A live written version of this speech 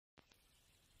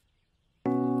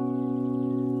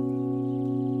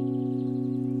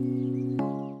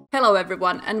Hello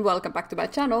everyone and welcome back to my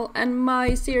channel and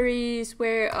my series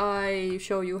where I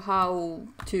show you how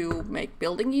to make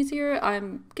building easier.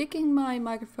 I'm poking my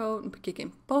microphone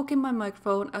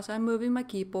as I'm moving my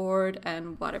keyboard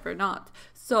and whatever not.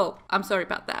 So I'm sorry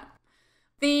about that.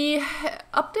 The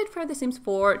update for The Sims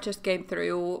 4 just came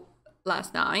through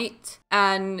last night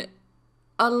and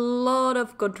a lot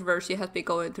of controversy has been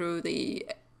going through the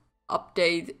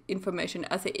update information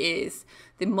as it is.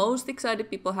 The most excited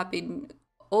people have been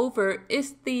over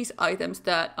is these items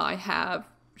that I have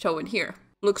shown here.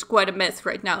 Looks quite a mess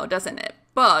right now, doesn't it?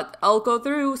 But I'll go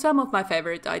through some of my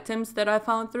favorite items that I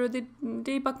found through the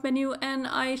debug menu, and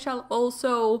I shall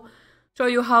also show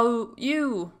you how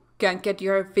you can get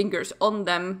your fingers on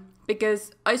them,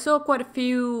 because I saw quite a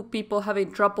few people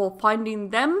having trouble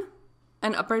finding them,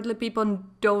 and apparently people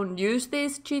don't use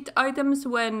these cheat items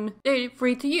when they're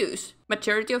free to use.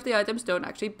 Majority of the items don't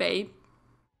actually pay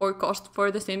or cost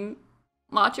for the sim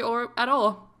much or at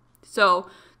all. So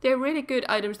they're really good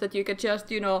items that you can just,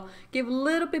 give a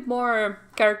little bit more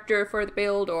character for the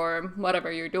build or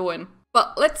whatever you're doing.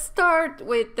 But let's start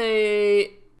with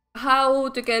the how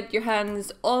to get your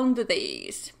hands onto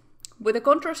these. With a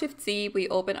Ctrl+Shift+C, we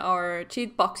open our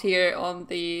cheat box here on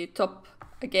the top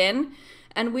again,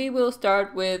 and we will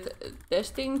start with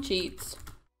testing cheats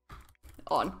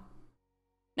on.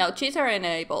 Now, cheats are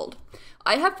enabled.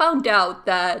 I have found out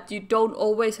that you don't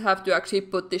always have to actually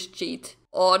put this cheat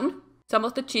on. Some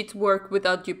of the cheats work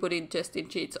without you putting testing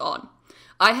cheats on.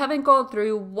 I haven't gone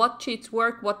through what cheats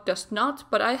work, what does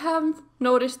not, but I have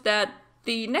noticed that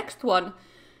the next one,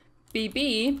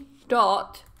 bb.show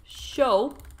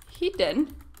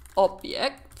hidden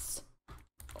objects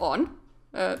on,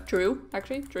 true, I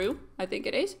think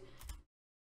it is,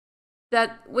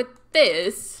 that with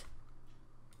this,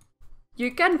 you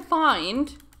can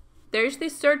find, there's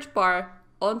this search bar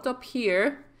on top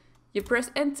here. You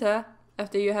press enter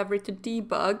after you have written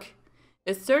debug.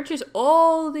 It searches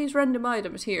all these random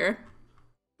items here.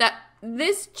 That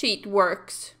this cheat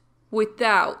works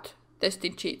without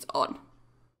testing cheats on.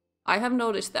 I have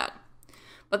noticed that.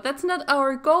 But that's not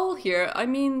our goal here. I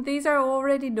mean, these are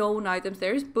already known items.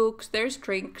 There's books, there's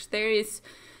drinks, there is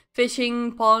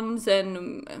fishing ponds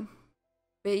and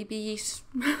babies.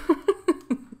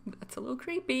 It's a little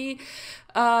creepy,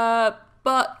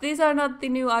 but these are not the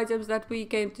new items that we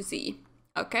came to see.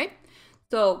 Okay,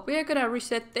 so we are gonna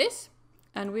reset this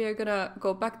and we are gonna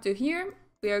go back to here.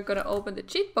 We are gonna open the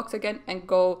cheat box again and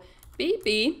go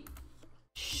bb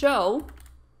show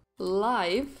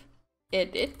live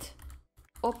edit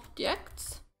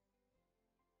objects.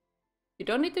 You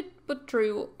don't need to put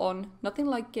true on, nothing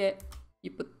like it.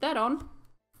 You put that on.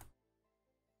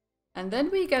 And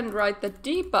then we can write the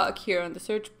debug here on the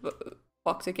search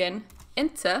box again,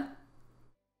 enter.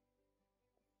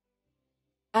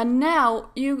 And now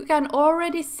you can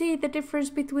already see the difference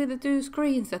between the two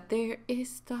screens, that there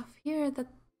is stuff here that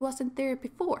wasn't there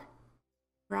before,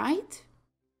 right?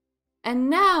 And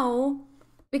now,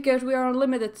 because we are on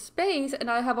limited space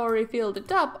and I have already filled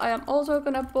it up, I am also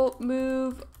gonna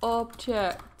move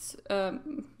objects.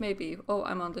 Maybe, oh,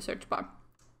 I'm on the search bar.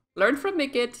 Learn from me,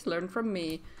 kids, learn from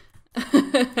me.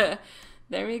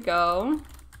 There we go.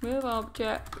 Move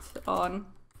objects on.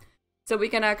 So we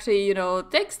can actually,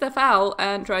 take stuff out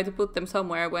and try to put them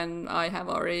somewhere when I have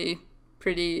already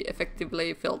pretty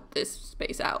effectively filled this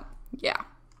space out. Yeah.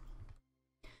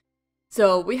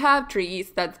 So we have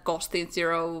trees that cost in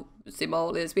 0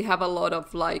 simoleons. We have a lot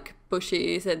of like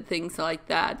bushes and things like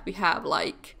that. We have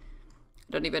like,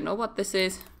 I don't even know what this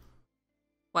is.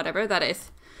 Whatever that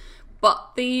is.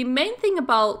 But the main thing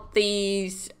about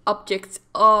these objects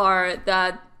are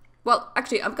that, well,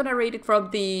 actually, I'm gonna read it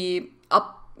from the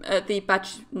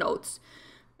patch notes.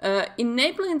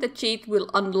 Enabling the cheat will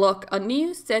unlock a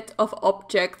new set of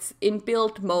objects in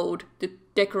build mode to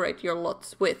decorate your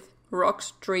lots with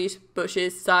rocks, trees,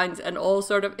 bushes, signs, and all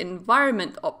sort of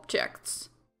environment objects.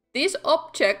 These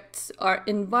objects are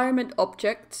environment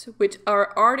objects which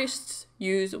our artists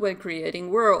use when creating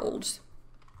worlds.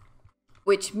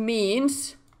 Which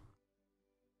means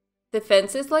the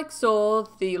fences like so,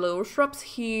 the little shrubs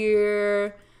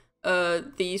here,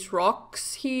 these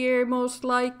rocks here most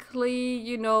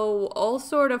likely, all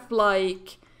sort of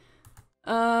like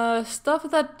stuff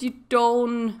that you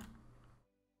don't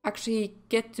actually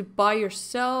get to buy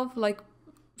yourself, like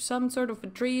some sort of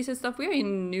trees and stuff. We're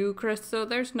in Newcrest, so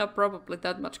there's not probably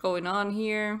that much going on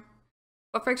here.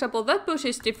 But for example, that bush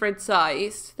is different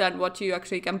size than what you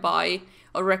actually can buy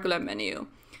a regular menu.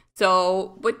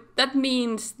 So that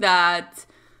means that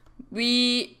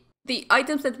the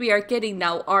items that we are getting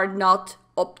now are not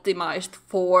optimized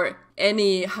for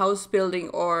any house building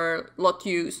or lot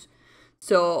use.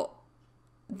 So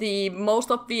the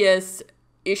most obvious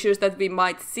issues that we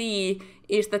might see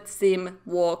is that sim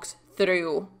walks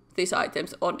through these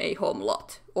items on a home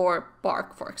lot or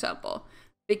park, for example.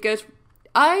 Because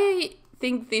I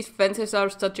think these fences are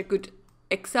such a good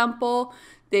example.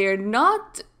 They're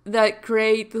not that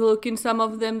great looking, some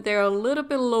of them. They're a little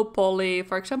bit low poly.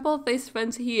 For example, this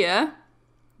fence here,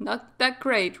 not that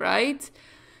great, right?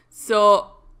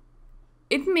 So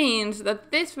it means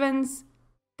that this fence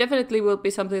definitely will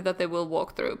be something that they will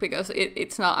walk through because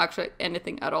it's not actually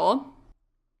anything at all.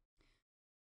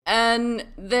 And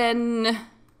then,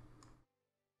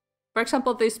 for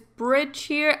example, this bridge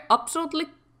here, absolutely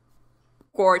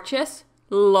gorgeous,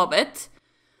 love it.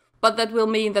 But that will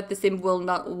mean that the sim will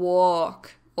not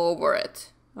walk over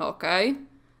it, okay?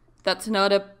 That's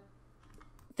not a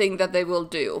thing that they will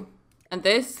do. And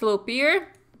this slope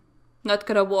here, not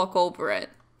gonna walk over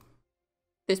it.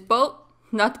 This boat,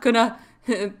 not gonna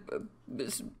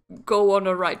go on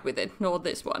a ride with it, nor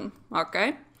this one,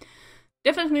 okay?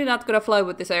 Definitely not gonna fly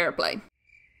with this airplane.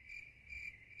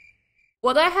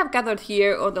 What I have gathered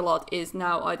here on the lot is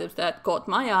now items that caught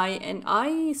my eye, and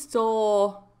I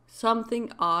saw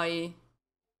something I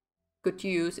could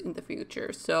use in the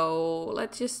future. So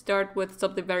let's just start with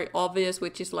something very obvious,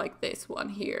 which is like this one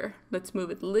here. Let's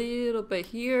move it a little bit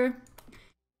here.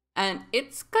 And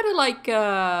it's kind of like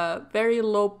a very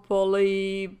low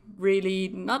poly, really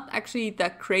not actually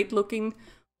that great looking,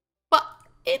 but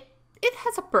it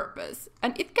has a purpose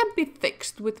and it can be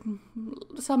fixed with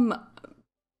some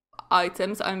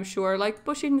items, I'm sure, like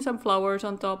pushing some flowers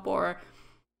on top or,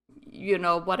 you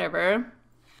know, whatever.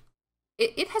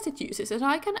 It has its uses, and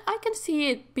I can see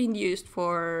it being used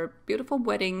for beautiful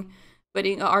wedding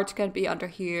art can be under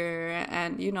here,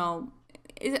 and you know,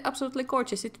 it's absolutely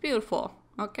gorgeous. It's beautiful.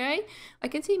 Okay, I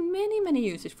can see many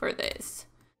uses for this.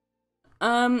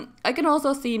 I can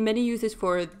also see many uses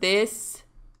for this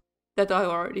that I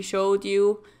already showed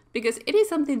you, because it is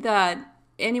something that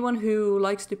anyone who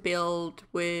likes to build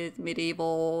with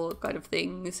medieval kind of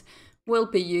things will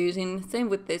be using. Same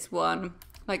with this one.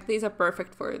 Like, these are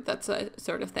perfect for that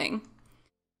sort of thing.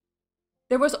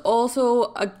 There was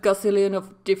also a gazillion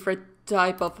of different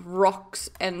type of rocks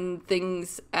and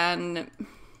things, and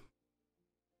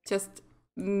just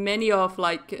many of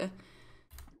like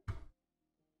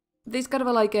these kind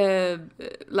of like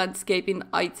landscaping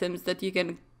items that you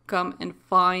can come and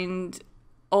find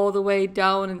all the way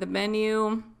down in the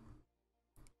menu.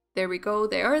 There we go,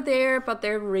 they are there, but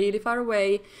they're really far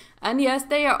away. And yes,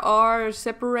 they are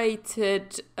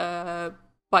separated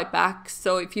by packs,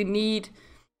 so if you need,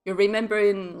 you remember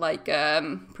in like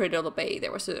Pretty Little Bay,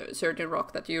 there was a certain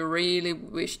rock that you really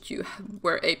wished you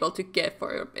were able to get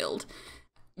for your build.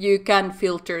 You can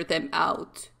filter them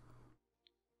out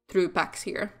through packs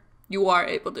here. You are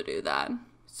able to do that.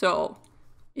 So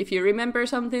if you remember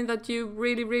something that you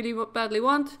really badly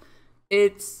want,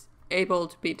 it's able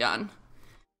to be done.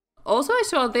 Also, I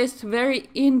saw this very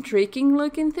intriguing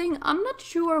looking thing. I'm not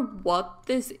sure what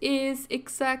this is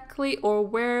exactly or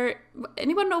where.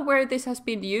 Anyone know where this has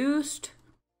been used?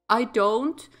 I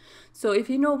don't. So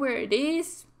if you know where it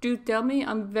is, do tell me.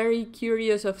 I'm very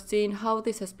curious of seeing how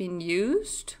this has been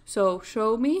used. So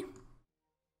show me.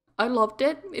 I loved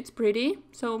it. It's pretty.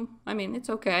 So, I mean, it's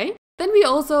okay. Then we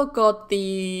also got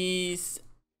these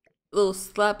little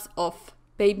slabs of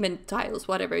pavement tiles,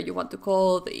 whatever you want to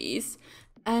call these.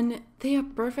 And they are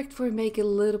perfect for making a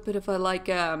little bit of a like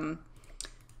path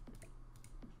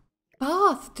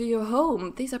to your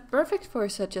home. These are perfect for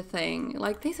such a thing.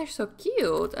 Like, these are so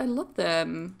cute. I love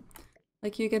them.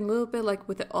 Like, you can a little bit like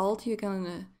with the alt, you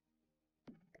can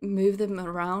move them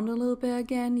around a little bit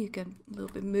again. You can a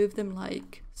little bit move them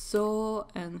like so,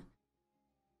 and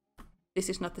this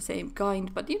is not the same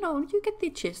kind, but you know, you get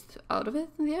the gist out of it.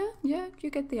 Yeah,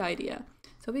 you get the idea.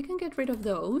 So we can get rid of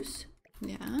those.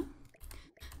 Yeah.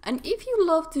 And if you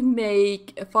love to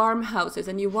make farmhouses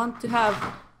and you want to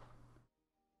have...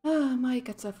 Oh, my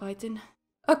cats are fighting.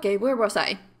 Okay, where was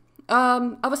I?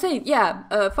 I was saying,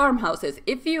 yeah, farmhouses.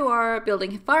 If you are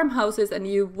building farmhouses and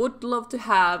you would love to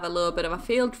have a little bit of a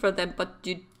field for them, but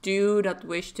you do not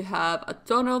wish to have a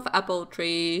ton of apple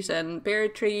trees and pear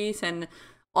trees and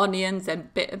onions and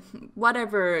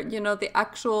whatever, you know, the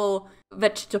actual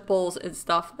vegetables and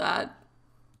stuff that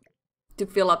to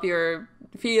fill up your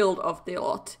field of the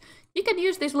lot, you can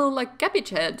use these little like cabbage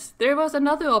heads. There was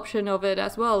another option of it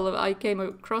as well. I came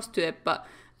across to it, but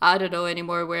I don't know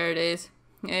anymore where it is.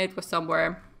 It was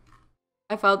somewhere.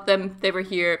 I found them. They were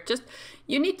here. Just,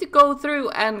 you need to go through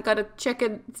and gotta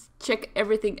check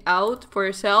everything out for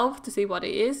yourself to see what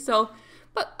it is. So,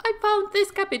 but I found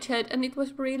this cabbage head and it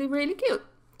was really cute.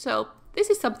 So this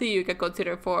is something you can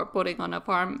consider for putting on a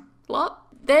farm plot.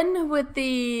 Then with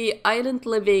the island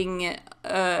living,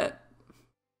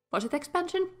 was it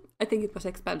expansion? I think it was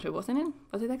expansion, wasn't it?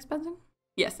 Was it expansion?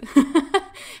 Yes.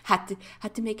 had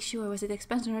to make sure, was it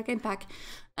expansion or game pack?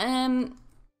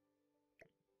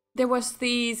 There was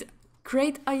these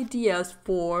great ideas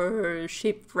for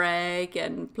shipwreck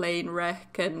and plane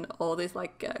wreck and all these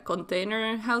like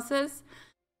container houses.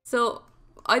 So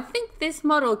I think this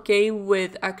model came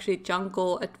with actually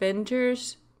jungle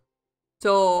adventures.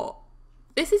 So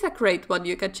this is a great one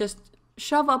you can just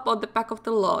shove up on the back of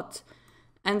the lot,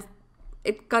 and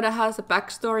it kind of has a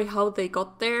backstory how they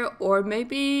got there, or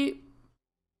maybe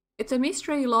it's a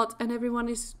mystery lot and everyone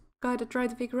is kind of trying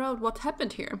to figure out what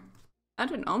happened here. I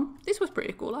don't know. This was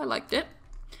pretty cool. I liked it.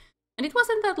 And it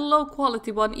wasn't that low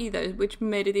quality one either, which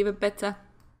made it even better.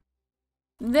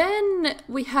 Then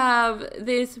we have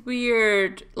this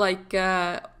weird, like,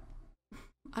 I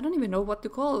don't even know what to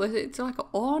call it. It's like an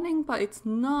awning, but it's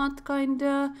not,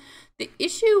 kinda. The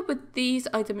issue with these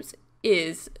items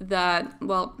is that,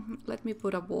 well, let me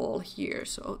put a wall here,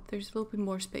 so there's a little bit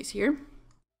more space here.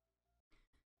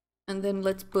 And then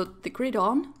let's put the grid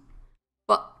on.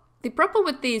 But the problem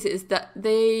with these is that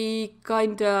they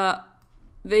kinda,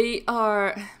 they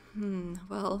are,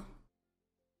 well,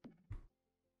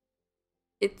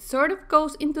 it sort of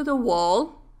goes into the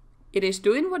wall. It is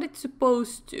doing what it's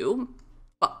supposed to,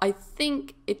 but I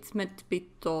think it's meant to be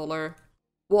taller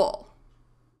wall.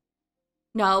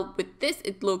 Now with this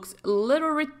it looks a little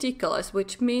ridiculous,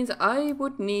 which means I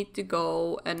would need to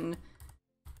go and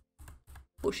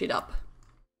push it up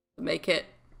to make it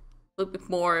a little bit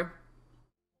more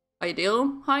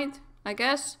ideal height, I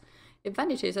guess. It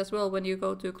vanishes as well when you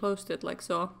go too close to it, like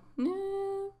so.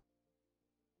 No.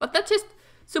 But that just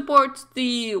supports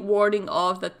the wording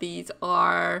of that these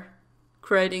are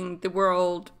creating the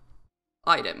world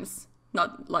items,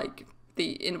 not like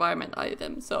the environment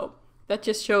items. So that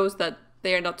just shows that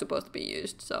they are not supposed to be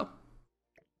used. So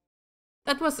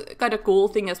that was kind of cool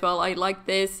thing as well. I like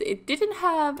this. It didn't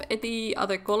have any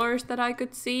other colors that I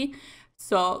could see,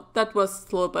 so that was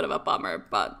a little bit of a bummer,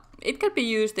 but it can be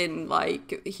used in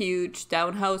like huge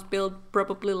townhouse build,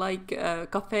 probably like a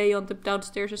cafe on the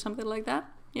downstairs or something like that.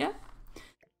 Yeah.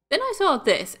 Then I saw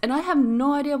this, and I have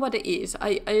no idea what it is.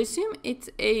 I assume it's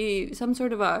some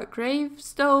sort of a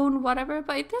gravestone, whatever,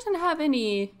 but it doesn't have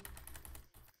any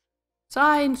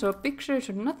signs or pictures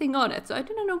or nothing on it, so I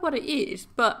don't know what it is,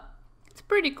 but it's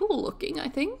pretty cool looking, I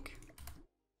think.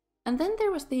 And then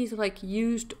there was these like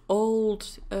used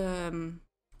old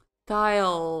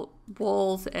tile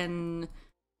walls and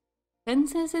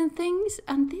fences and things,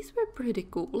 and these were pretty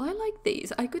cool. I like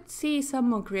these. I could see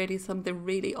someone creating something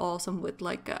really awesome with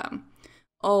like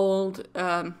old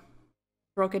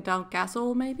broken down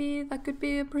castle, maybe. That could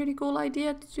be a pretty cool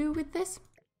idea to do with this.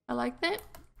 I like that.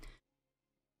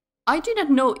 I do not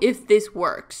know if this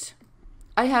works.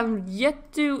 I have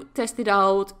yet to test it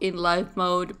out in live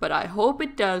mode, but I hope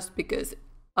it does because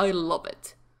I love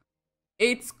it.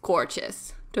 It's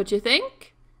gorgeous, don't you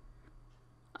think?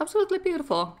 Absolutely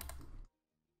beautiful.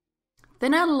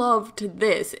 Then I loved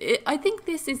this. I think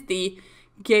this is the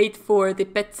gate for the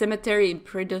pet cemetery in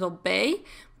Predator Bay,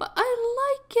 but I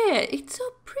like it. It's so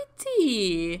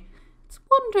pretty. It's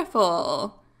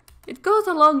wonderful. It goes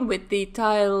along with the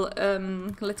tile.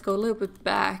 Let's go a little bit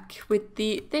back with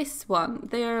this one.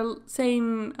 They're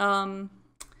same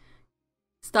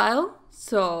style,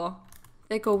 so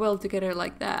they go well together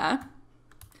like that.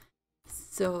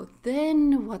 So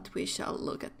then what we shall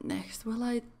look at next? Well,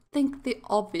 I think the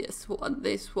obvious one,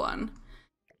 this one.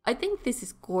 I think this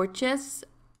is gorgeous.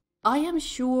 I am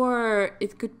sure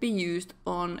it could be used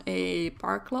on a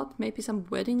park lot, maybe some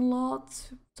wedding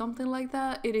lots, something like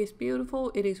that. It is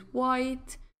beautiful, it is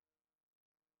white.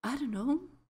 I don't know,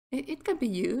 it can be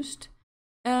used.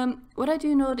 What I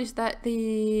do notice that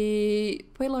the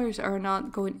pillars are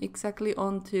not going exactly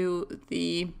onto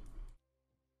the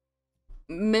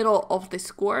middle of the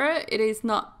square. It is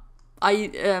not,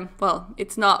 well,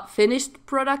 it's not finished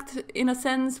product in a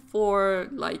sense for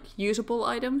like usable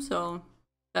items, so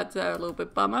that's a little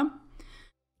bit bummer.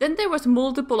 Then there was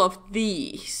multiple of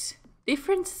these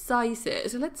different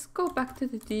sizes. Let's go back to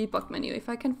the debug menu if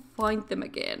I can find them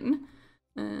again.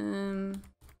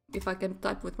 If I can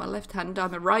type with my left hand.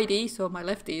 I'm a righty, so my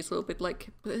lefty is a little bit like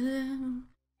having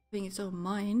its own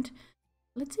mind.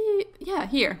 Let's see. Yeah,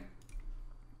 here.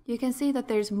 You can see that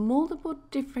there's multiple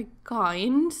different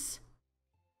kinds.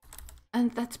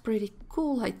 And that's pretty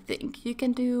cool, I think. You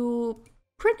can do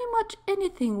pretty much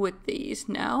anything with these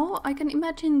now. I can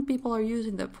imagine people are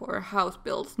using them for house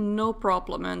builds, no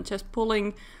problem, and just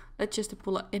pulling, let's just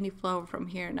pull any flower from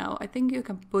here now. I think you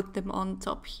can put them on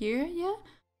top here, yeah?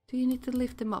 Do you need to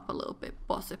lift them up a little bit,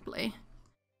 possibly,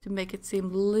 to make it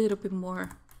seem a little bit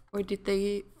more, or did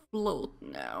they float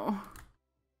now?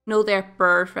 No, they're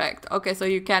perfect. Okay, so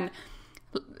you can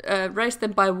raise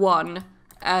them by one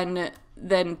and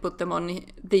then put them on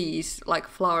these like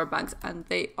flower banks, and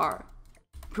they are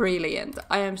brilliant.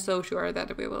 I am so sure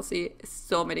that we will see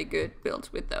so many good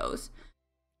builds with those.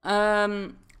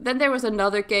 Then there was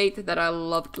another gate that I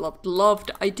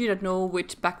loved. I do not know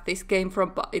which pack this came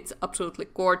from, but it's absolutely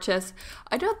gorgeous.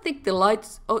 I don't think the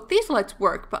lights... Oh, these lights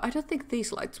work, but I don't think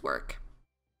these lights work.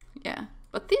 Yeah,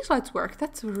 but these lights work.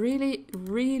 That's really,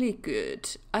 really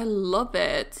good. I love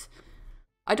it.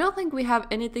 I don't think we have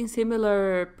anything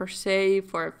similar per se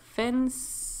for a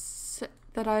fence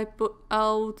that I put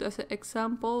out as an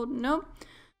example. No.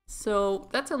 So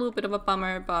that's a little bit of a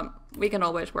bummer, but we can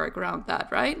always work around that,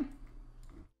 right?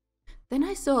 Then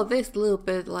I saw this little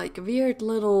bit like weird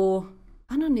little...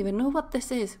 I don't even know what this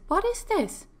is. What is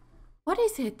this? What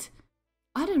is it?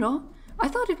 I don't know. I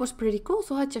thought it was pretty cool,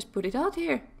 so I just put it out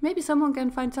here. Maybe someone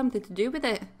can find something to do with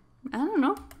it. I don't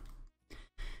know.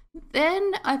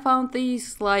 Then I found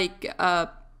these like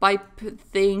pipe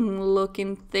thing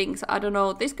looking things. I don't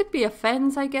know. This could be a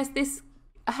fence, I guess. This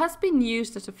has been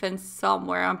used as a fence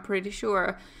somewhere, I'm pretty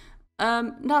sure.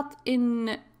 Not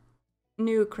in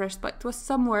Newcrest, but it was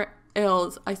somewhere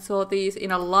else. I saw these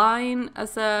in a line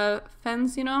as a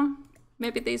fence, you know?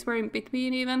 Maybe these were in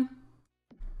between even.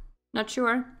 Not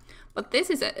sure. But this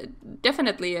is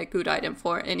definitely a good item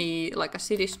for any, like a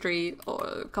city street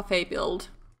or cafe build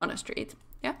on a street.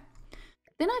 Yeah.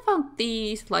 Then I found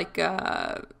these like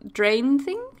drain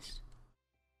things.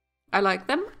 I like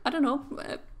them. I don't know.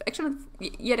 Actually,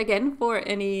 yet again, for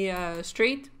any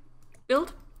street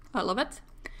build. I love it.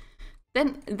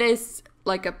 Then there's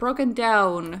like a broken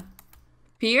down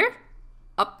pier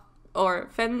up or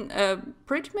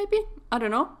bridge maybe. I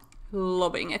don't know.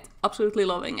 Loving it. Absolutely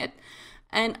loving it.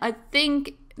 And I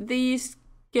think these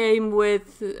came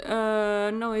with...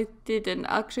 no, it didn't.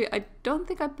 Actually, I don't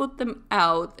think I put them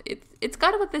out. It's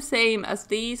kind of the same as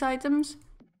these items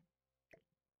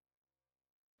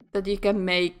that you can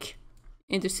make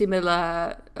into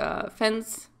similar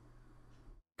fence.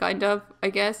 Kind of, I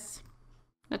guess.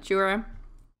 Not sure.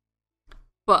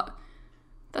 But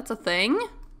that's a thing.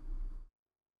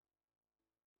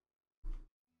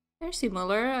 They're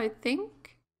similar, I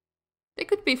think. They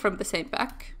could be from the same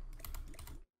pack.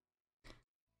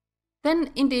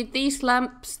 Then indeed these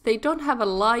lamps, they don't have a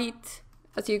light,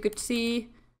 as you could see.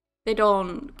 They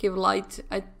don't give light.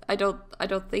 I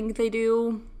don't think they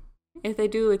do. If they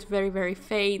do, it's very, very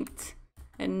faint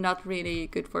and not really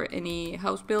good for any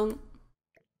house build.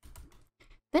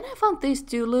 Then I found these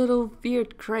two little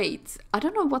weird crates. I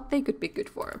don't know what they could be good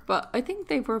for, but I think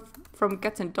they were from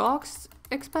Cats and Dogs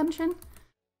expansion.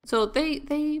 So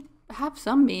they have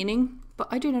some meaning, but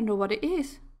I do not know what it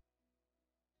is.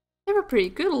 They were pretty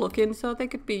good looking, so they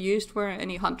could be used for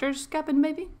any hunter's cabin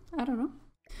maybe? I don't know.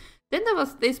 Then there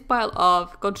was this pile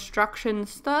of construction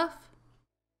stuff.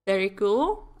 Very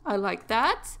cool. I like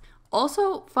that.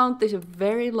 Also found this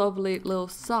very lovely little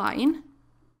sign.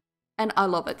 And I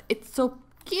love it. It's so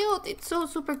cute. It's so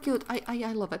super cute.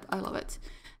 I love it. I love it.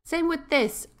 Same with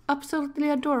this. Absolutely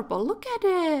adorable. Look at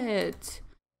it.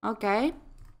 Okay.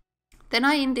 Then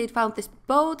I indeed found this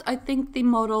boat. I think the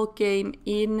model came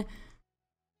in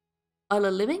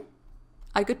Island Living.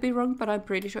 I could be wrong, but I'm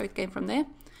pretty sure it came from there.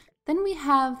 Then we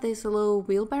have this little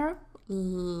wheelbarrow.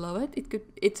 Love it.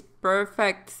 It's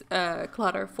perfect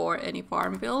clutter for any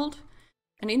farm build.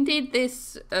 And indeed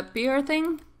this pier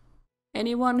thing.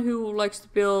 Anyone who likes to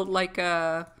build like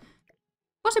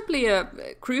possibly a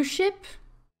cruise ship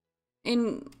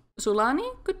in Sulani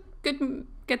could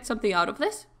get something out of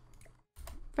this.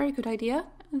 Very good idea.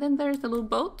 And then there's the little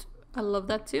boat. I love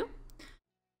that too.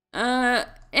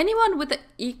 Anyone with an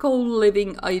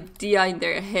eco-living idea in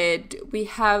their head, we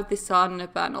have the sun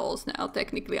panels now,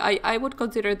 technically. I would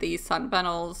consider these sun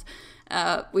panels,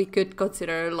 we could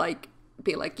consider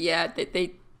yeah,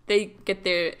 they get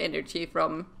their energy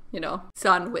from, you know,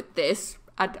 sun with this.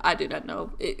 I do not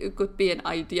know. It could be an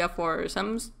idea for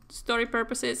some story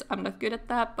purposes. I'm not good at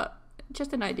that, but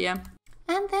just an idea.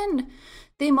 And then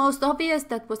the most obvious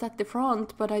that was at the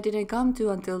front, but I didn't come to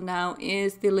until now,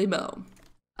 is the limo.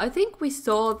 I think we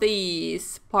saw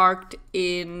these parked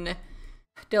in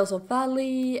Delso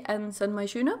Valley and San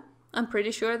Maixuna. I'm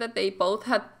pretty sure that they both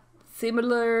had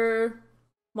similar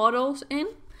models in.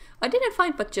 I didn't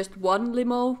find but just one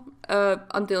limo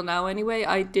until now anyway.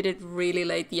 I did it really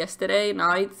late yesterday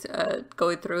night,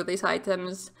 going through these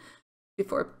items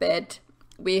before bed.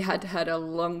 We had a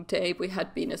long day. We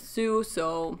had been a zoo,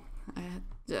 so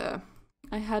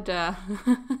I had a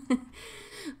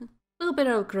little bit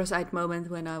of a cross-eyed moment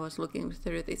when I was looking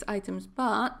through these items,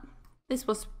 but this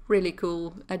was really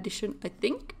cool addition, I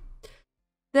think.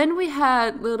 Then we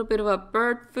had a little bit of a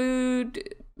bird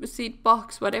food, seed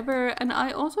box, whatever, and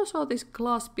I also saw this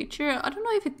glass pitcher. I don't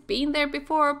know if it's been there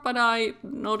before, but I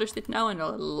noticed it now and I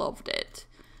loved it.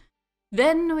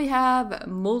 Then we have a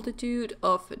multitude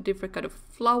of different kind of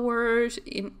flowers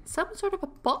in some sort of a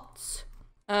pots.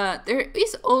 There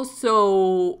is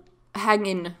also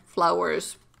hanging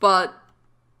flowers, but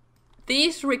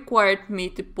these required me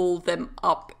to pull them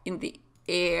up in the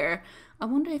air. I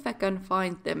wonder if I can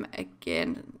find them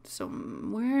again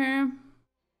somewhere.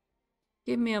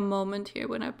 Give me a moment here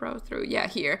when I browse through. Yeah,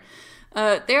 here.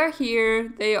 They're here.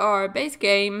 They are base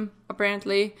game,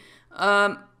 apparently.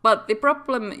 But the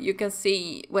problem you can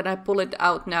see when I pull it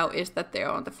out now is that they're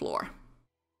on the floor.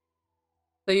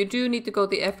 So you do need to go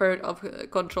the effort of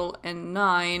Control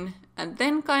N9 and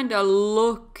then kind of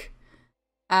look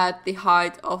at the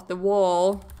height of the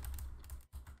wall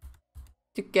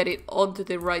to get it onto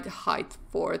the right height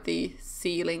for the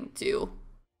ceiling to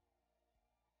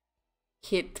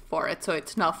hit for it, so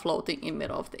it's not floating in the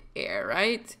middle of the air,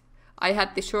 right? I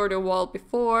had the shorter wall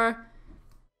before,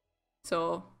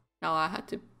 so now I had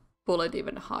to pull it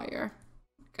even higher.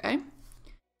 Okay.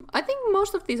 I think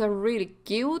most of these are really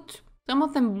cute. Some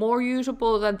of them more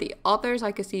usable than the others.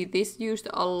 I can see this used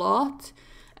a lot.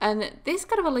 And this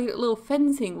kind of a little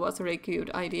fencing was a really cute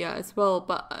idea as well,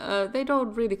 but they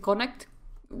don't really connect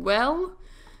well.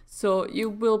 So you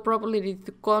will probably need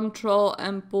to control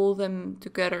and pull them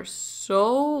together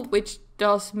so, which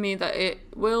does mean that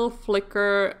it will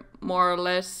flicker more or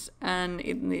less, and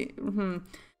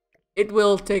it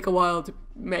will take a while to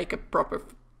make a proper,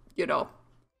 you know,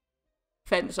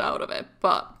 fence out of it.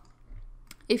 But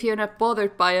if you're not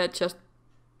bothered by it, just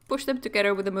push them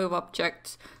together with the move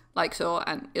objects like so,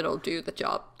 and it'll do the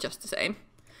job just the same.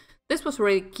 This was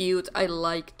really cute. I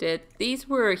liked it. These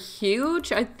were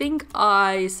huge. I think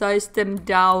I sized them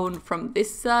down from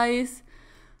this size.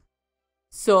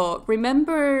 So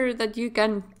remember that you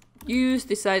can use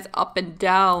the size up and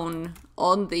down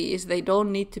on these. They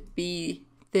don't need to be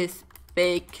this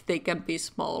big. They can be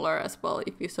smaller as well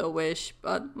if you so wish.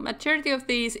 But majority of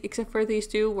these, except for these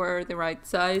two, were the right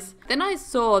size. Then I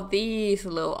saw these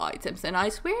little items, and I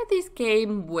swear these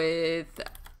came with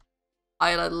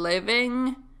Island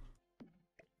Living.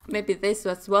 Maybe this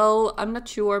as well, I'm not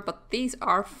sure, but these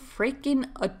are freaking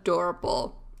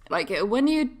adorable. Like, when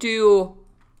you do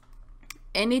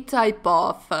any type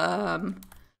of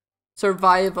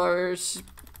survivors,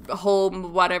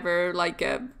 home, whatever, like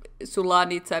a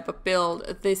Sulani type of build,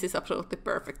 this is absolutely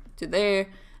perfect to there.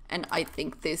 And I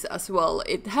think this as well.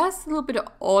 It has a little bit of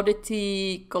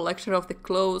oddity collection of the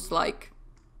clothes, like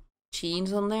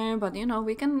jeans on there, but you know,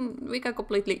 we can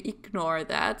completely ignore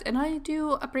that. And I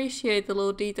do appreciate the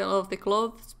little detail of the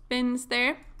clothes pins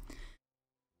there.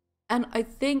 And I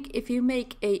think if you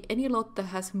make any lot that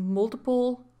has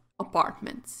multiple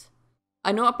apartments,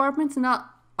 I know apartments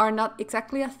are not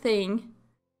exactly a thing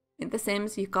in The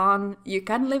Sims. You can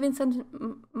live in San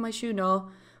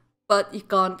Myshuno, but you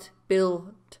can't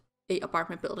build a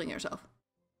apartment building yourself.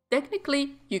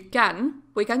 Technically, you can.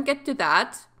 We can get to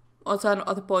that also on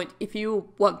another point if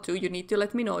you want to. You need to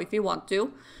let me know if you want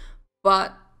to.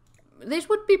 But this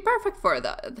would be perfect for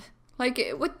that. Like,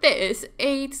 with this,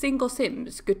 8 single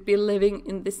Sims could be living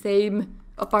in the same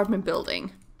apartment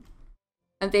building.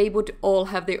 And they would all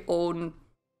have their own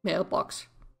mailbox,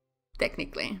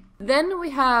 technically. Then we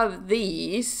have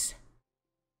these.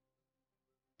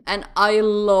 And I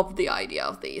love the idea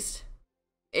of these.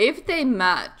 If they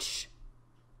match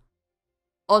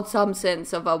on some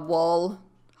sense of a wall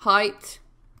height,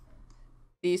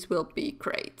 these will be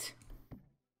great.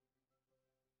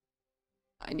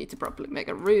 I need to probably make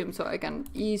a room so I can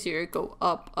easier go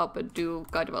up and do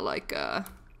kind of a like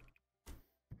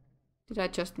did I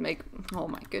just make, oh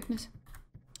my goodness.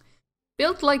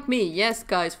 Built like me, yes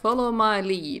guys, follow my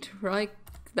lead, like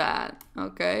that.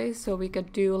 Okay, so we can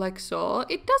do like so.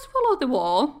 It does follow the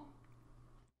wall,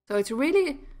 so it's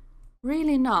really,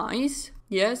 really nice.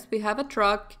 Yes, we have a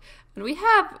truck, and we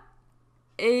have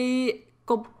a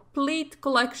complete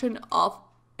collection of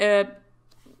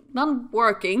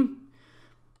non-working,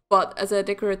 but as a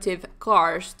decorative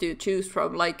cars to choose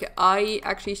from. Like, I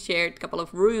actually shared a couple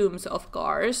of rooms of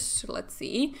cars. Let's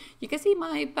see. You can see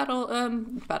my battle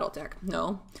tag.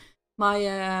 No.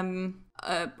 My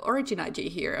Origin IG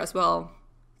here as well.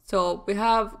 So we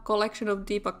have collection of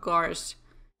debug cars,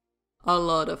 a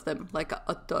lot of them, like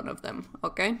a ton of them,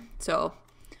 okay? So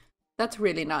that's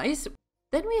really nice.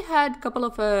 Then we had a couple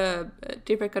of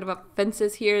different kind of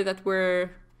fences here that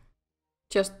were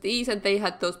just these, and they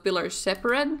had those pillars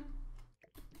separate.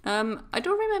 I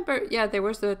don't remember, yeah, there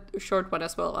was the short one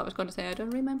as well. I was going to say I don't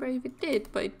remember if it did,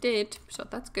 but it did, so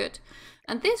that's good.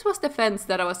 And this was the fence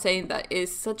that I was saying that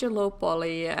is such a low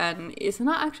poly and is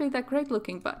not actually that great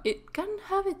looking, but it can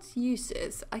have its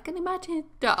uses. I can imagine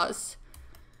it does.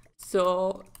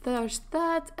 So there's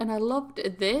that, and I loved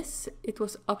this. It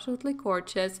was absolutely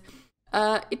gorgeous.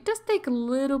 It does take a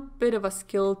little bit of a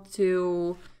skill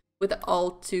with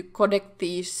Alt to connect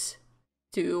these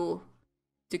two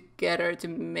together to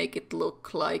make it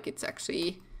look like it's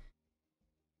actually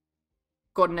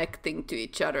connecting to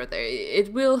each other there.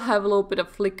 It will have a little bit of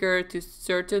flicker to a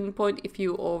certain point. If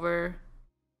you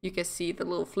can see the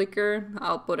little flicker.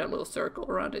 I'll put a little circle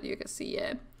around it, you can see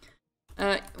it.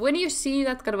 When you see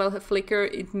that kind of a flicker,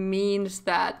 it means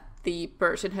that the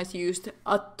person has used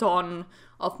a ton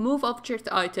of move object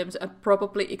items and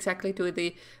probably exactly to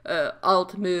the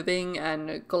alt moving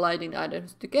and colliding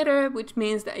items together, which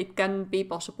means that it can be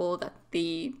possible that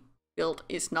the build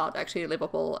is not actually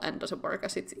livable and doesn't work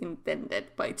as it's intended,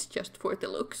 but it's just for the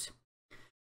looks.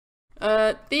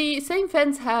 The same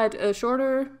fence had a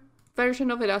shorter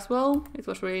version of it as well. It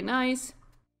was really nice.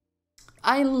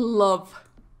 I love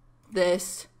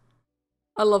this.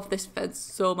 I love this fence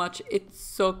so much. It's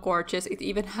so gorgeous. It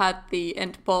even had the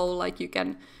end pole, like you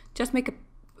can just make a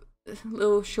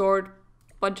little short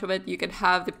bunch of it. You can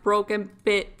have the broken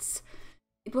bits.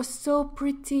 It was so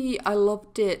pretty. I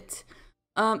loved it.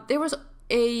 There was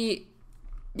you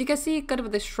can see kind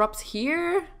of the shrubs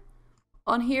here.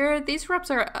 On here, these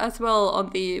shrubs are as well on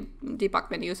the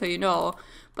debug menu, so you know.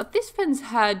 But this fence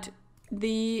had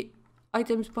the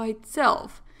items by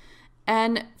itself.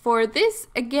 And for this,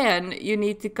 again, you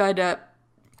need to kind of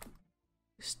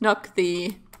snug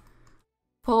the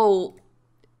pole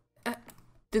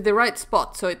to the right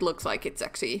spot so it looks like it's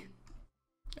actually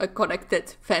a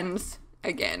connected fence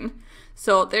again.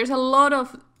 So there's a lot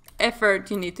of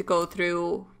effort you need to go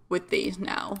through with these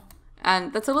now.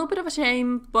 And that's a little bit of a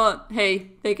shame, but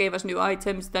hey, they gave us new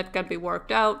items that can be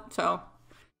worked out, so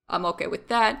I'm okay with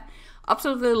that.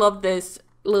 Absolutely love this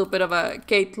little bit of a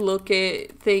gate looky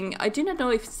thing. I do not know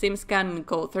if Sims can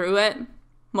go through it.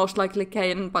 Most likely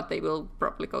can, but they will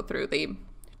probably go through the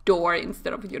door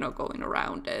instead of, you know, going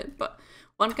around it. But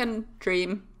one can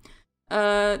dream.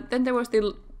 Then there was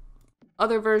the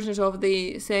other versions of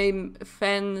the same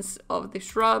fence of the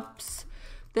shrubs.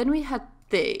 Then we had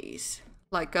these,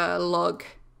 like log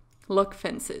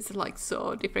fences, like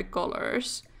so, different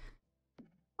colors.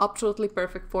 Absolutely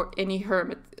perfect for any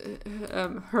hermit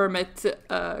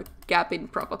cabin,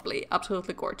 probably.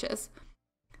 Absolutely gorgeous.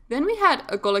 Then we had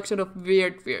a collection of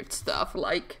weird stuff,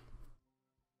 like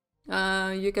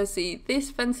you can see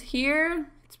this fence here.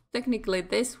 It's technically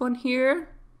this one here.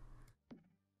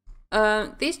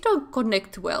 These don't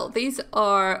connect well. These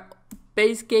are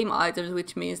base game items,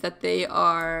 which means that they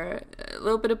are a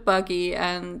little bit of buggy,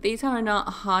 and these are not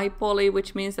high poly,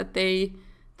 which means that they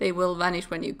will vanish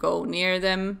when you go near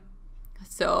them.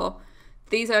 So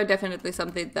these are definitely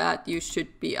something that you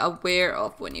should be aware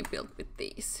of when you build with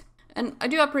these. And I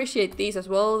do appreciate these as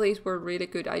well. These were a really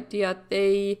good idea.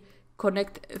 They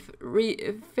connect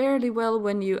fairly well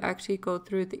when you actually go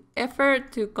through the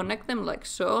effort to connect them, like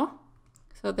so.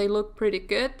 So they look pretty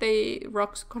good. The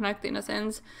rocks connect in a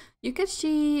sense. You can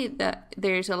see that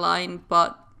there's a line,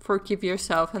 but forgive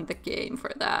yourself and the game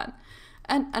for that.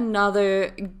 And another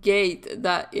gate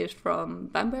that is from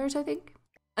Bambears, I think.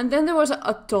 And then there was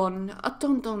a ton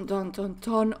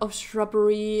of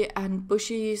shrubbery and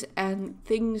bushes and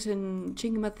things and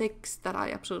chingamatics that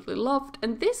I absolutely loved.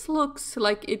 And this looks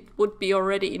like it would be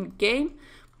already in game,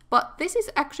 but this is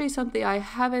actually something I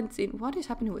haven't seen. What is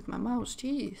happening with my mouse?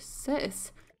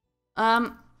 Jesus.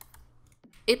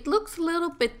 It looks a little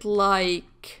bit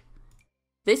like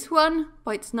this one,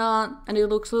 but it's not, and it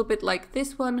looks a little bit like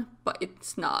this one, but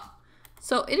it's not.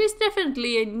 So it is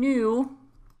definitely a new,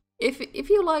 if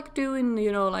you like doing,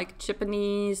 you know, like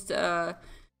Japanese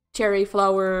cherry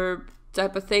flower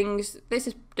type of things, this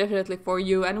is definitely for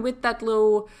you. And with that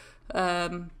little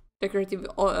decorative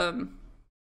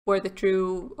where the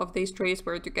two of these trees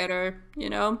were together, you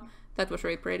know, that was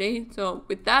really pretty. So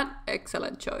with that,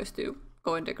 excellent choice to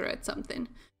go and decorate something.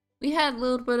 We had a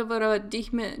little bit of a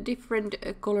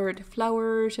different colored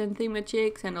flowers and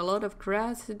themajigs and a lot of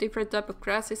grass, different type of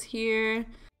grasses here.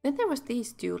 Then there was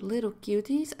these two little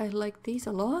cuties. I like these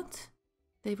a lot.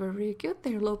 They were really cute.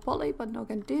 They're low poly, but no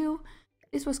can do.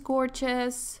 This was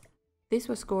gorgeous. This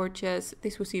was gorgeous.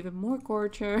 This was even more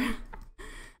gorgeous.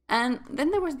 And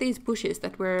then there was these bushes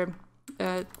that were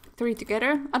 3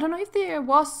 together. I don't know if there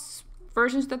was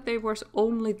versions that there was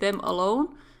only them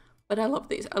alone, but I love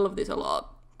these. I love this a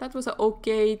lot. That was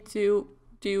okay to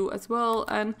do as well,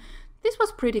 and this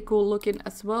was pretty cool looking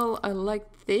as well. I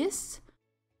liked this.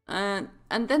 And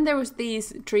then there was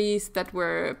these trees that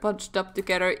were bunched up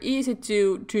together, easy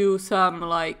to do some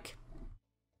like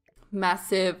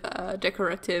massive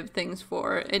decorative things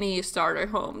for any starter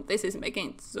home. This is making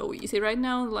it so easy right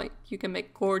now. Like, you can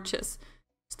make gorgeous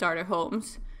starter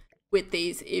homes with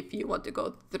these if you want to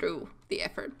go through the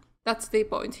effort. That's the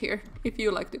point here, if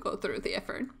you like to go through the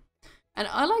effort. And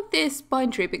I like this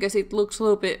pine tree because it looks a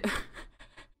little bit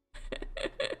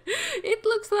it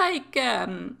looks like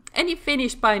any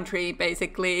Finnish pine tree,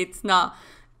 basically. It's not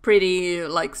pretty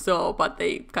like so, but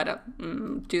they kind of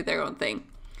do their own thing.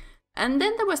 And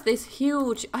then there was this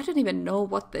huge, I don't even know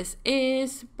what this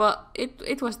is, but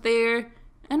it was there,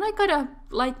 and I kind of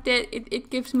liked it. It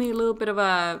gives me a little bit of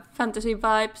a fantasy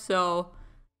vibe, so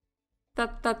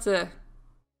that's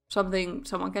something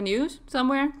someone can use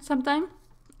somewhere, sometime.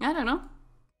 I don't know.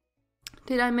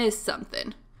 Did I miss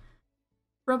something?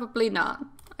 Probably not.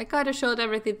 I kind of showed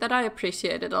everything that I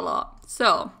appreciated a lot.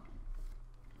 So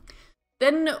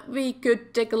then we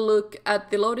could take a look at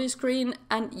the loading screen,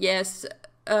 and yes,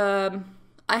 I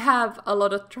have a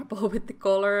lot of trouble with the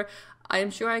color. I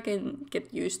am sure I can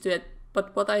get used to it,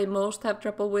 but what I most have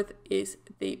trouble with is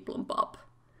the plump up.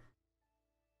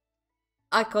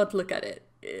 I can't look at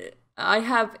it. I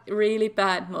have really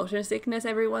bad motion sickness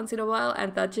every once in a while,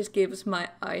 and that just gives my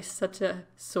eyes such a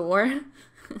sore.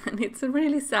 And it's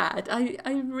really sad.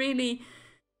 I really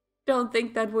don't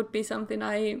think that would be something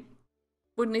I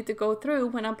would need to go through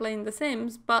when I'm playing The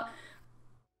Sims, but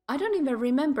I don't even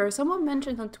remember. Someone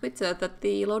mentioned on Twitter that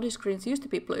the loading screens used to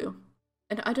be blue,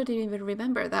 and I don't even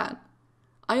remember that.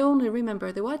 I only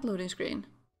remember the white loading screen.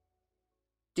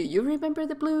 Do you remember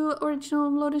the blue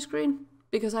original loading screen?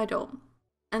 Because I don't.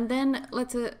 And then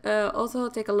let's also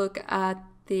take a look at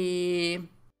the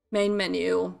main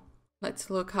menu. Let's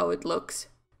look how it looks.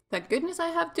 Thank goodness I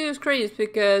have 2 screens,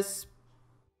 because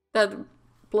that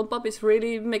plump up is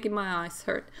really making my eyes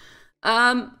hurt.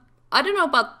 I don't know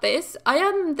about this. I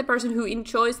am the person who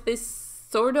enjoys this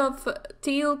sort of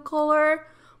teal color,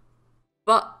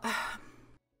 but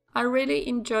I really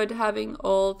enjoyed having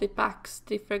all the packs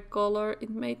different color. It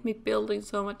made me building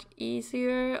so much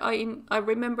easier. I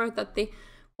remember that the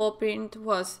wall print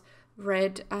was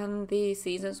red and the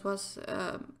seasons was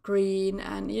green,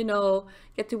 and you know,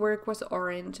 Get to Work was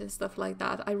orange and stuff like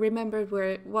that. I remembered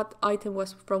what item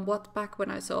was from what pack when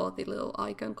I saw the little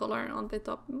icon color on the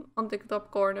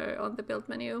top corner on the build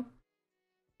menu.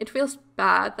 It feels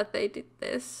bad that they did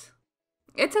this.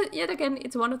 Yet again,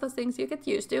 it's one of those things you get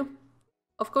used to.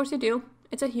 Of course you do.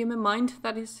 It's a human mind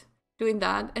that is doing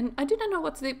that. And I do not know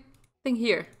what's the thing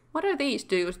here. What are these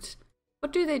dudes?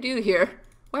 What do they do here?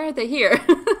 Why are they here?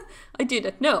 I do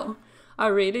not know. I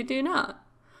really do not.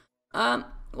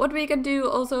 What we can do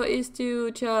also is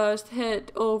to just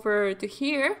head over to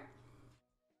here.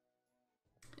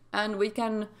 And we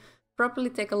can properly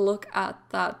take a look at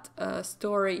that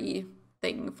story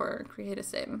thing for Create a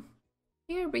Sim.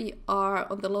 Here we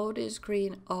are on the loading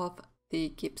screen of the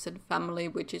Gibson family,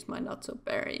 which is my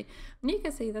not-so-berry. And you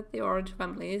can see that the Orange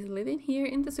family is living here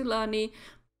in the Sulani.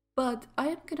 But I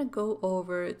am gonna go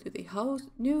over to the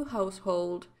new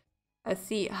household and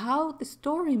see how the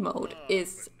story mode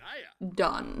is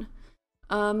done.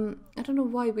 I don't know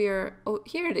why we're... Oh,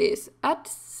 here it is. Add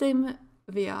sim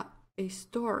via a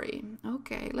story.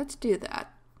 Okay, let's do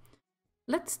that.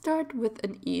 Let's start with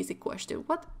an easy question.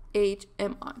 What age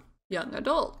am I? Young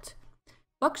adult.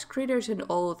 Bugs, critters and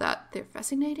all that. They're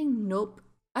fascinating? Nope.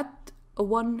 At a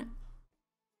 1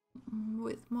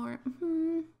 with more...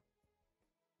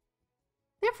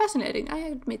 They're fascinating, I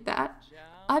admit that.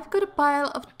 I've got a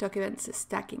pile of documents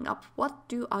stacking up. What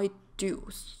do I do?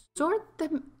 Sort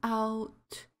them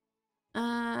out.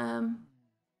 Burn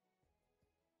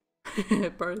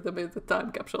them in the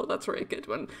time capsule, that's a very good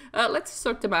one. Let's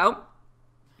sort them out.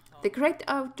 The great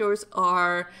outdoors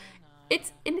are...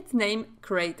 It's in its name,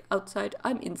 great. Outside,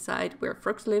 I'm inside, where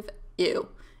frogs live, ew.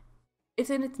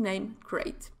 It's in its name,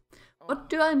 great. What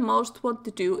do I most want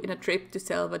to do in a trip to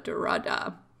Selva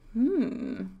Dorada?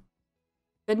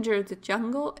 Venture the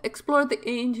jungle? Explore the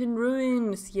ancient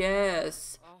ruins,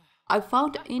 yes. I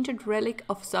found an ancient relic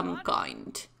of some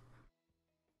kind.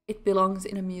 It belongs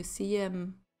in a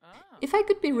museum. If I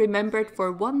could be remembered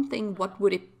for one thing, what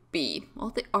would it be? All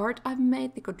the art I've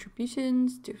made, the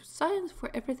contributions to science, for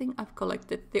everything I've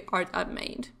collected, the art I've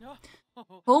made.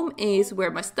 Home is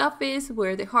where my stuff is,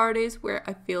 where the heart is, where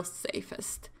I feel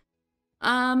safest.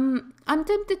 I'm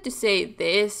tempted to say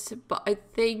this, but I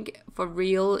think for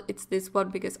real it's this one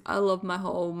because I love my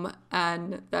home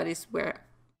and that is where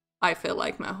I feel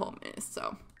like my home is.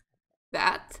 So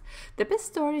that. The best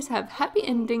stories have happy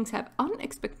endings, have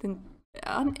unexpected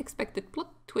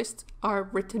plot twists are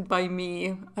written by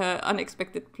me.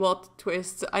 Unexpected plot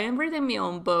twists. I am reading my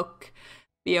own book.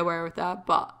 Be aware of that,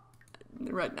 but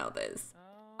right now this.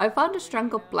 I found a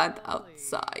strangle plant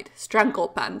outside. Strangle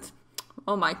plant.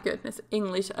 Oh my goodness,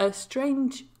 English. A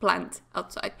strange plant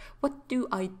outside. What do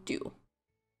I do?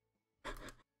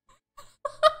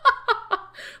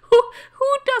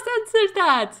 Who does answer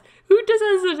that? Who does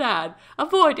answer that?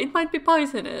 Avoid, it might be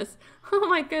poisonous. Oh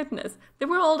my goodness. The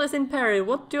world is in peril.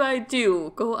 What do I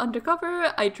do? Go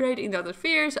undercover? I trade in other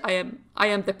spheres. I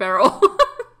am the peril.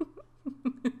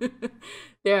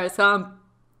 There are some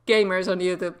gamers on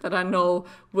YouTube that I know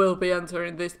will be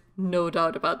answering this, no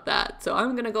doubt about that. So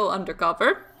I'm gonna go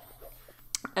undercover.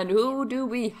 And who do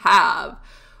we have?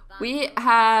 We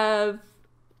have...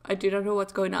 I do not know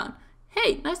what's going on.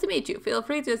 Hey, nice to meet you. Feel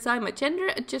free to assign my gender,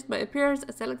 adjust my appearance,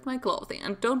 and select my clothing.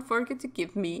 And don't forget to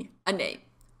give me a name.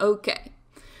 Okay.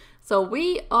 So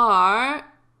we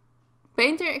are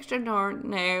painter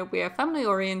extraordinaire. We are family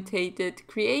orientated,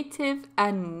 creative,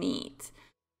 and neat.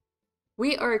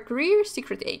 We are a career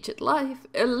secret agent. Live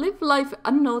life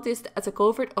unnoticed as a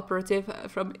covert operative,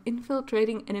 from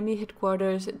infiltrating enemy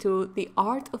headquarters to the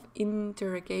art of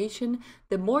interrogation.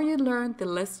 The more you learn, the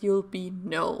less you'll be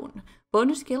known.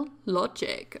 Bonus skill,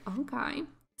 logic. Okay.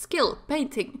 Skill,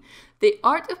 painting. The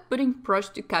art of putting brush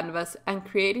to canvas and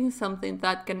creating something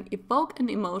that can evoke an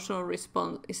emotional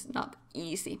response is not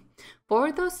easy.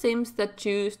 For those Sims that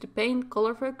choose to paint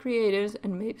colorful creators,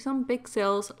 and maybe some big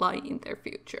sales lie in their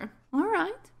future.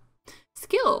 Alright.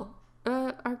 Skill,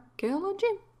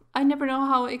 archaeology? I never know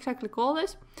how exactly call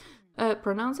this.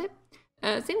 Pronounce it.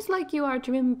 Seems like you are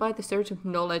driven by the search of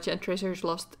knowledge and treasures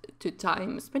lost to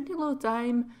time. Spending a little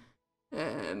time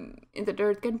in the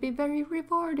dirt can be very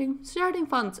rewarding. Starting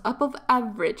funds above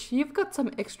average. You've got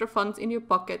some extra funds in your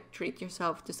pocket. Treat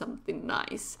yourself to something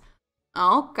nice.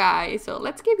 Okay, so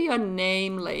let's give you a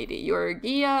name, lady. You're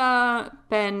Gia,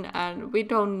 Pen, and we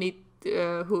don't need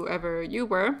whoever you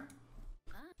were.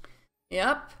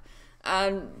 Yep.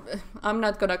 And I'm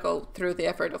not gonna go through the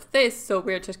effort of this, so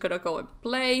we're just gonna go and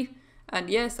play. And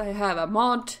yes, I have a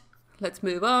mod. Let's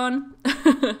move on.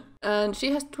 And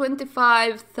she has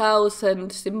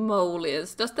 25,000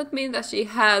 simoleons. Does that mean that she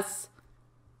has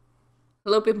a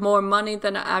little bit more money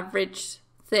than an average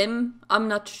Sim? I'm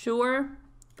not sure.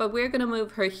 But we're gonna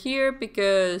move her here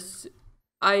because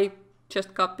I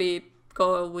just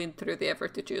going through the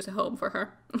effort to choose a home for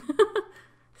her.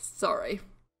 Sorry.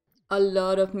 A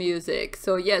lot of music.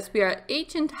 So yes, we are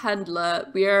agent handler.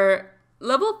 We are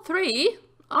level 3.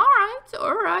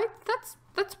 Alright.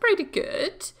 That's pretty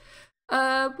good.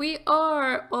 We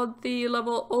are on the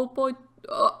level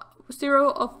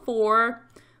 0.0 of 4.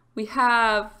 We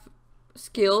have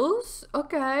skills.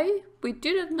 Okay. We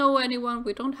didn't know anyone.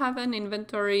 We don't have an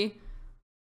inventory.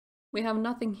 We have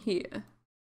nothing here.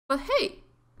 But hey,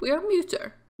 we are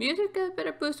muter. Muter get a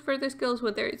better boost for their skills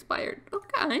when they're inspired.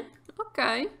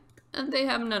 Okay. And they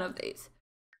have none of these.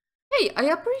 Hey, I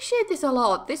appreciate this a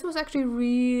lot. This was actually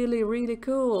really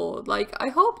cool. Like, I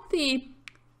hope the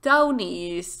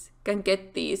Downies can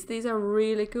get these. These are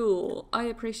really cool. I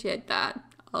appreciate that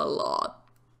a lot.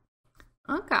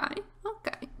 Okay.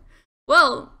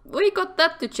 Well, we got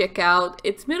that to check out.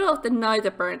 It's middle of the night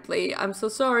apparently. I'm so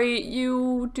sorry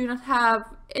you do not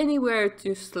have anywhere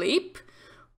to sleep.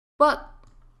 But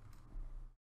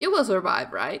you will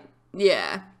survive, right?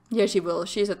 Yeah, she will.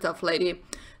 She's a tough lady.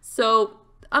 So,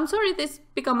 I'm sorry this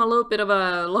become a little bit of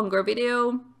a longer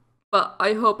video. But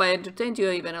I hope I entertained you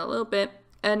even a little bit.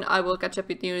 And I will catch up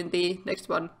with you in the next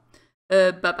one.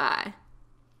 Bye-bye.